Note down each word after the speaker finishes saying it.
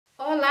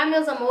Olá,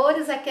 meus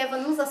amores, aqui é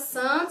Vanuza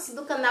Santos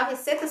do canal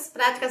Receitas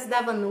Práticas da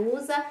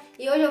Vanuza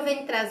e hoje eu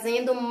venho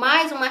trazendo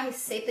mais uma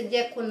receita de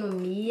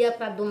economia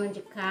para dona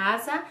de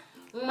casa,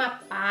 uma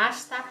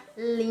pasta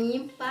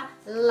limpa,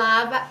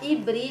 lava e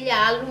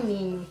brilha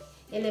alumínio.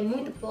 Ela é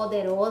muito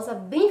poderosa,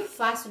 bem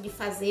fácil de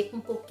fazer, com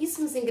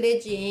pouquíssimos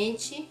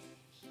ingredientes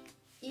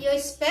e eu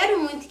espero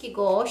muito que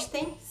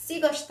gostem.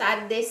 Se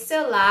gostarem, deixe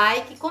seu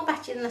like,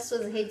 compartilhe nas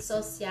suas redes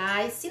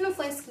sociais, se não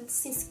for inscrito,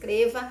 se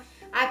inscreva.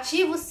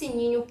 Ativa o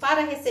sininho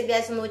para receber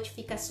as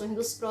notificações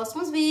dos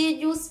próximos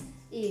vídeos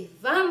e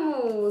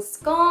vamos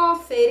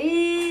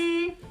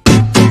conferir!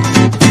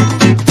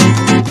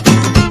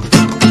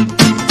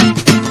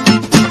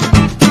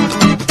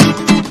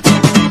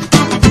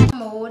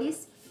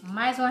 Amores,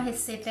 mais uma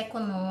receita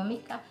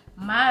econômica,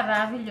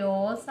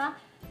 maravilhosa,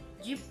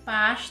 de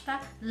pasta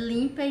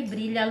limpa e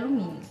brilha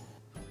alumínio.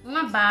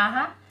 Uma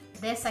barra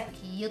dessa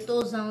aqui, eu tô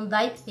usando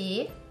da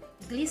IP,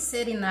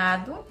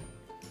 glicerinado.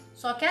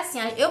 Só que assim,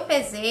 eu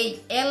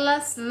pesei,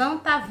 elas não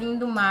tá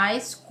vindo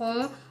mais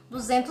com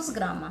 200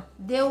 gramas.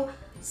 Deu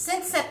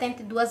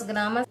 172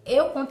 gramas,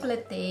 eu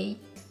completei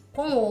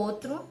com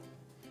outro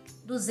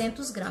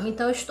 200 gramas.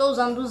 Então, eu estou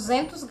usando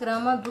 200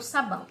 gramas do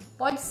sabão.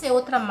 Pode ser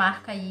outra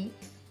marca aí.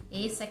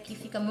 Esse aqui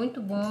fica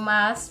muito bom,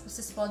 mas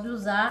vocês podem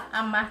usar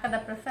a marca da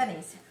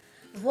preferência.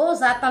 Vou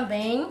usar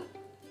também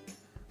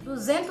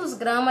 200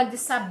 gramas de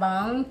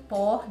sabão em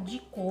pó de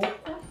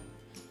coco.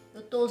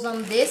 Eu tô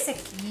usando desse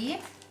aqui,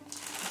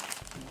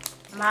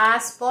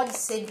 mas pode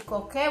ser de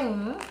qualquer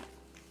um,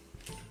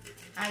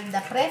 aí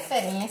da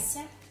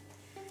preferência.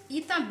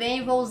 E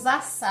também vou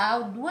usar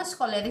sal, 2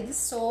 colheres de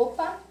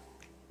sopa,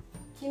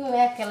 que não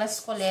é aquelas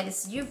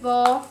colheres de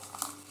vó,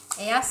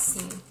 é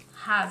assim,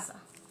 rasa,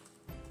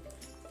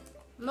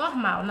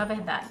 normal na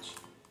verdade,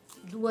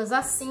 2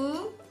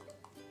 assim.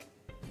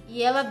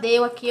 E ela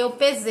deu aqui, eu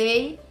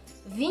pesei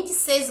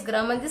 26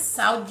 gramas de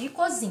sal de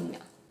cozinha.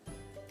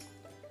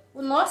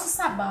 O nosso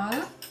sabão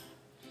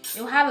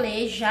eu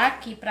ralei já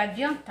aqui para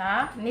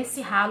adiantar nesse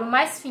ralo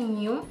mais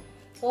fininho,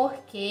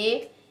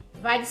 porque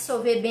vai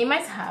dissolver bem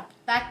mais rápido.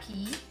 Tá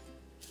aqui.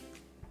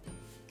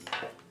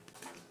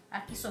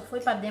 Aqui só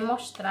foi para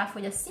demonstrar,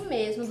 foi assim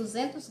mesmo,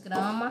 200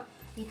 gramas.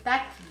 E tá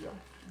aqui, ó,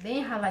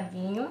 bem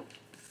raladinho.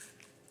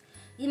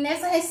 E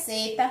nessa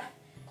receita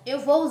eu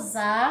vou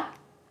usar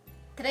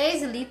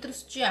 3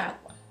 litros de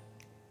água.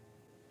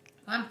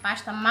 Uma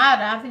pasta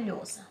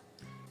maravilhosa.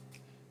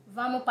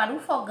 Vamos para o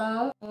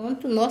fogão.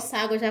 Pronto, nossa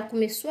água já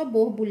começou a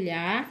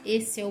borbulhar.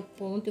 Esse é o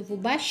ponto. Eu vou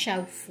baixar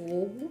o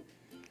fogo.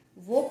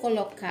 Vou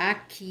colocar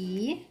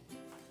aqui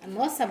a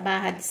nossa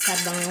barra de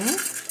sabão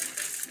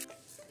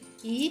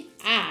e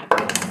a água.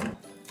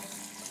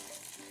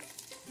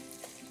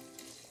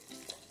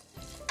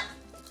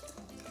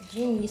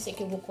 De início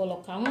aqui eu vou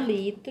colocar 1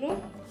 litro.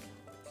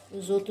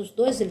 Os outros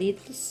 2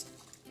 litros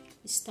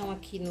estão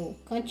aqui no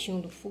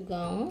cantinho do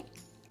fogão.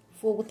 O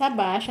fogo tá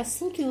baixo.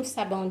 Assim que o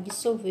sabão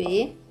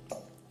dissolver,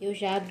 eu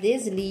já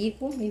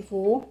desligo e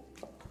vou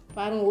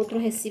para um outro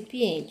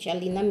recipiente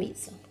ali na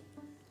mesa.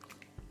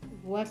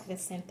 Vou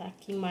acrescentar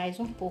aqui mais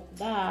um pouco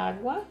da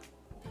água.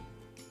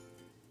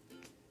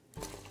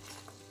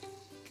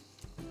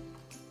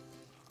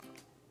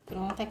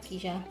 Pronto, aqui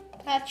já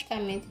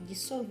praticamente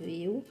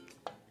dissolveu.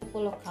 Vou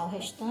colocar o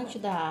restante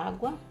da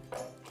água.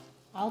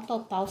 Ao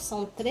total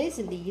são 3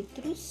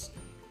 litros.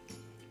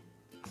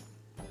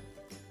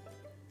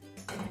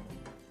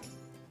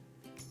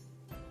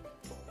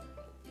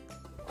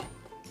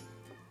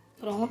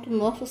 Pronto,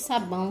 nosso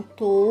sabão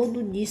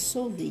todo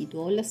dissolvido,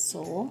 olha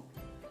só.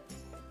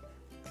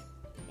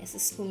 Essa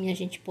espuminha a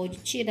gente pode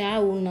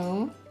tirar ou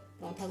não.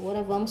 Pronto,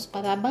 agora vamos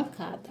para a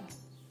bancada.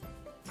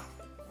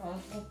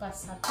 Pronto, vou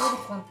passar todo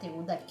o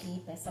conteúdo aqui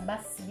para essa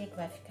bacia que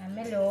vai ficar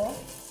melhor.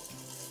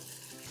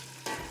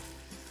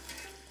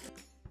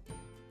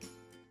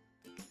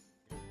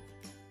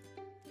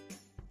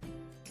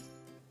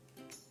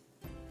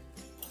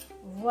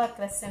 Vou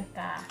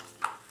acrescentar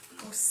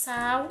o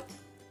sal.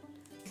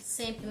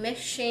 Sempre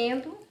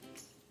mexendo,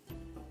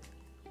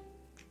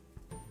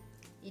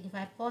 ele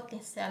vai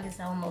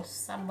potencializar o nosso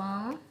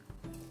sabão.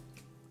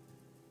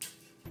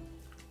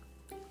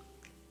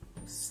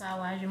 O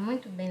sal age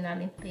muito bem na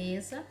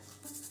limpeza.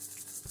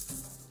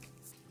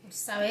 O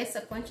sal é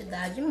essa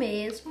quantidade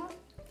mesmo,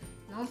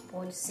 não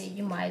pode ser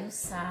demais o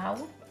sal.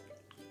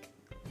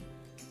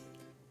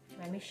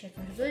 Vai mexer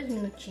com uns 2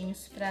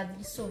 minutinhos para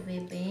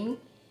dissolver bem.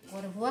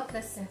 Agora eu vou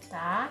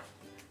acrescentar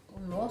o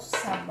nosso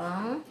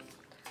sabão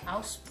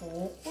aos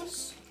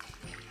poucos.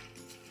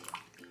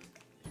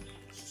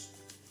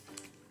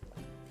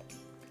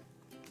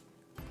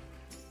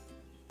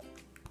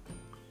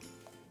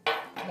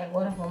 E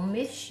agora vamos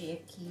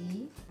mexer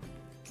aqui.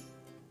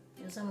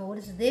 Meus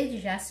amores, desde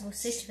já, se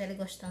vocês estiverem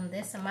gostando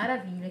dessa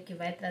maravilha que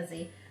vai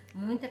trazer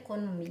muita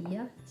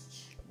economia,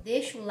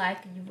 deixa o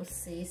like de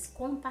vocês,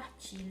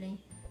 compartilhem,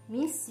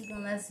 me sigam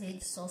nas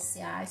redes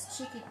sociais,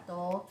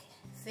 TikTok,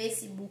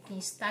 Facebook e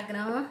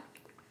Instagram.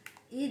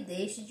 E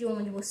deixe de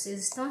onde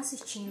vocês estão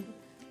assistindo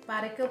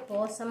para que eu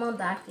possa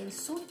mandar aquele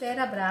super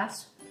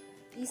abraço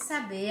e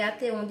saber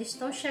até onde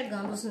estão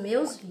chegando os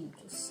meus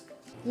vídeos.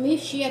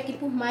 Mexi aqui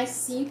por mais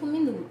 5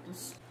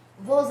 minutos.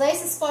 Vou usar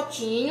esses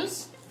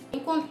potinhos.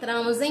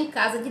 Encontramos em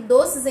casa de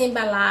doces e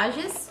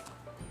embalagens.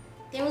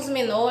 Tem os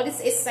menores,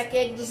 esses aqui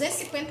é de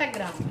 250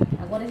 gramas.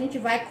 Agora a gente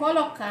vai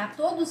colocar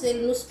todos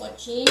eles nos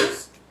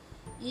potinhos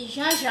e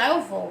já já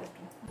eu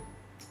volto.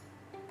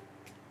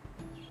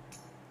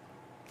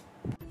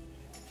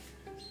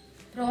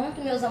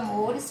 Pronto, meus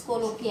amores,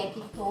 coloquei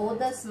aqui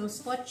todas nos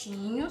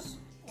potinhos.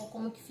 Olha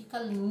como que fica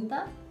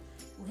linda.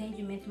 O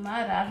rendimento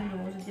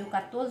maravilhoso, deu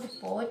 14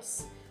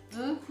 potes.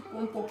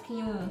 Ficou um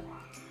pouquinho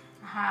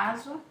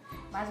raso,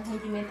 mas o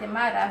rendimento é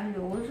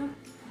maravilhoso.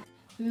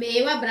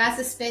 Meu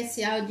abraço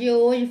especial de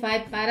hoje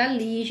vai para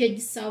Lígia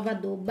de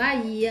Salvador,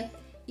 Bahia,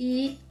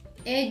 e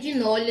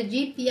Edinólia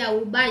de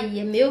Piauí,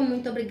 Bahia. Meu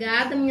muito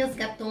obrigada, minhas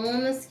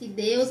gatonas, que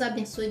Deus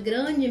abençoe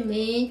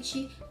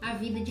grandemente a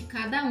vida de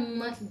cada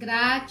uma.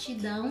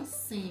 Gratidão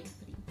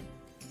sempre.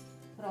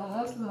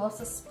 Pronto,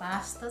 nossas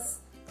pastas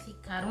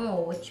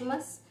ficaram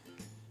ótimas.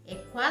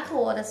 4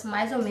 horas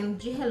mais ou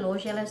menos de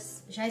relógio,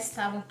 elas já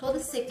estavam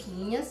todas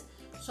sequinhas,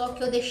 só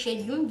que eu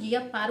deixei de um dia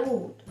para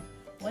o outro.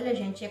 Olha,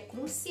 gente, é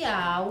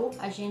crucial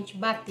a gente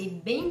bater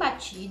bem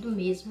batido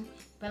mesmo,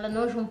 para ela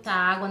não juntar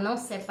água, não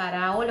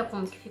separar. Olha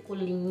como que ficou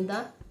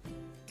linda.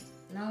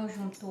 Não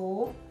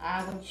juntou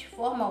água de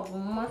forma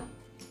alguma.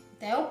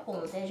 Até o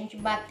ponto, é a gente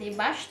bater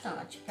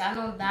bastante, para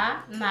não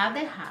dar nada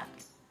errado.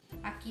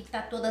 Aqui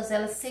tá todas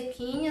elas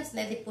sequinhas,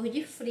 né, depois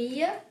de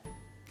fria.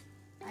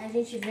 Aí a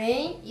gente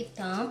vem e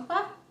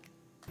tampa.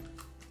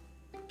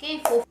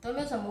 Quem for... Então,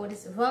 meus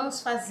amores,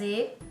 vamos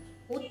fazer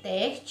o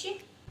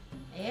teste,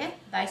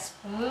 da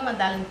espuma,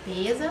 da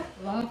limpeza.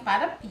 Vamos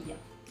para a pia.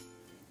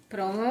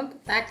 Pronto,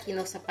 tá aqui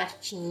nossa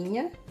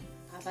pastinha,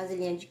 a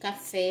vasilhinha de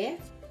café.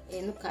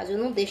 No caso, eu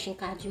não deixo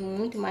encardir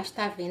muito, mas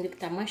tá vendo que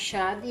tá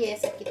manchado. E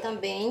essa aqui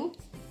também,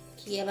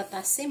 que ela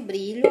tá sem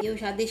brilho. Eu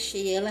já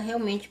deixei ela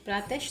realmente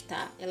para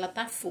testar. Ela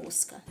tá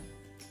fosca.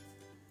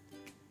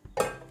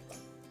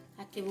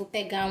 Aqui eu vou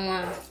pegar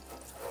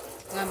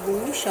uma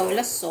bucha,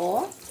 olha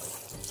só,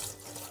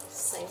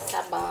 sem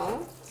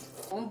sabão,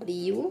 com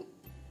brilho.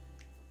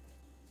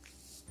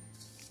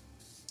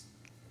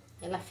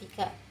 Ela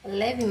fica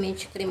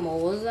levemente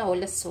cremosa,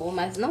 olha só,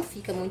 mas não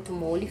fica muito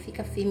mole,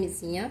 fica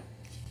firmezinha,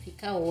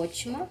 fica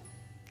ótima.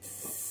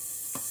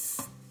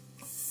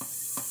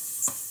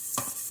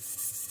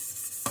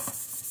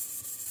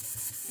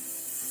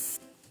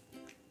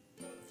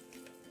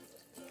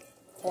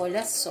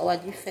 Olha só a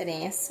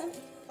diferença.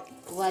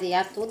 Vou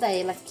arear toda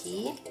ela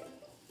aqui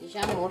e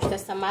já mostro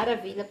essa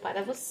maravilha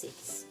para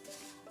vocês.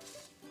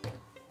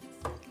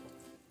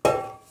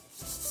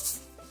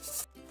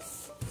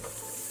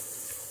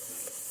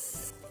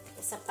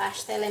 Essa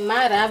pasta ela é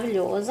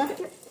maravilhosa,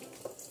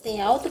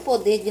 tem alto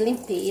poder de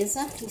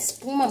limpeza,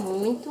 espuma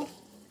muito.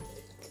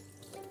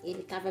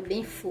 Ele tava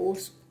bem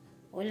fosco.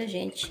 Olha,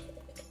 gente.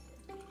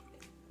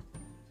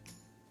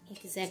 Quem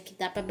quiser aqui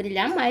dá para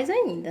brilhar mais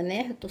ainda,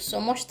 né? Eu tô só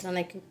mostrando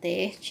aqui o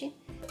teste.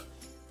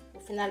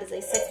 Vou finalizar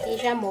isso aqui e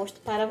já mostro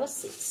para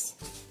vocês.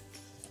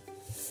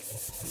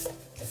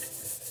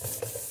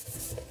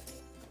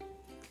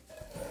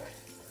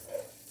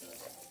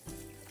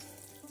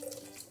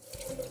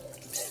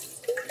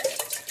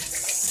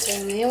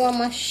 Sem nenhuma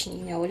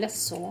manchinha, olha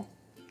só.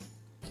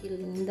 Que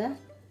linda.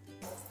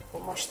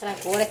 Vou mostrar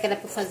agora, que era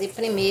para fazer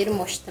primeiro,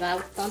 mostrar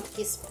o tanto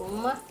que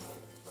espuma.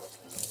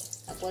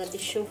 Agora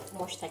deixa eu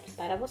mostrar aqui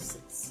para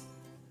vocês.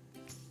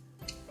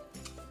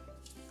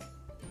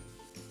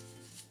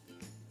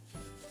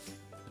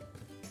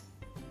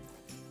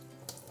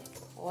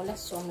 Olha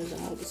só, meus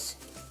amores.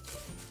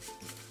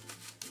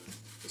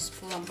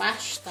 Espuma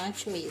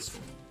bastante mesmo.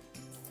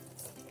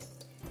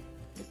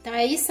 Então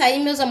é isso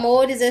aí, meus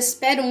amores. Eu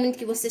espero muito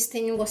que vocês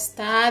tenham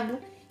gostado.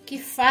 Que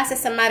faça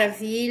essa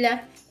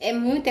maravilha. É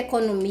muita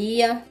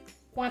economia.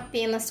 Com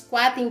apenas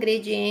 4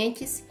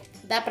 ingredientes.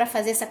 Dá para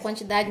fazer essa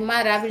quantidade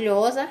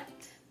maravilhosa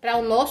para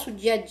o nosso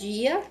dia a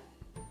dia.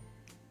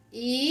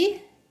 E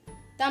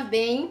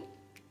também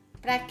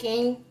para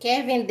quem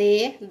quer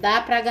vender,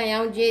 dá para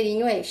ganhar um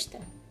dinheirinho extra.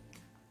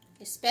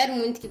 Espero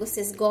muito que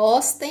vocês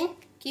gostem,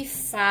 que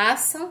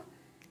façam.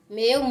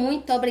 Meu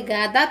muito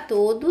obrigada a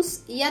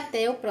todos e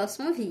até o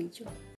próximo vídeo.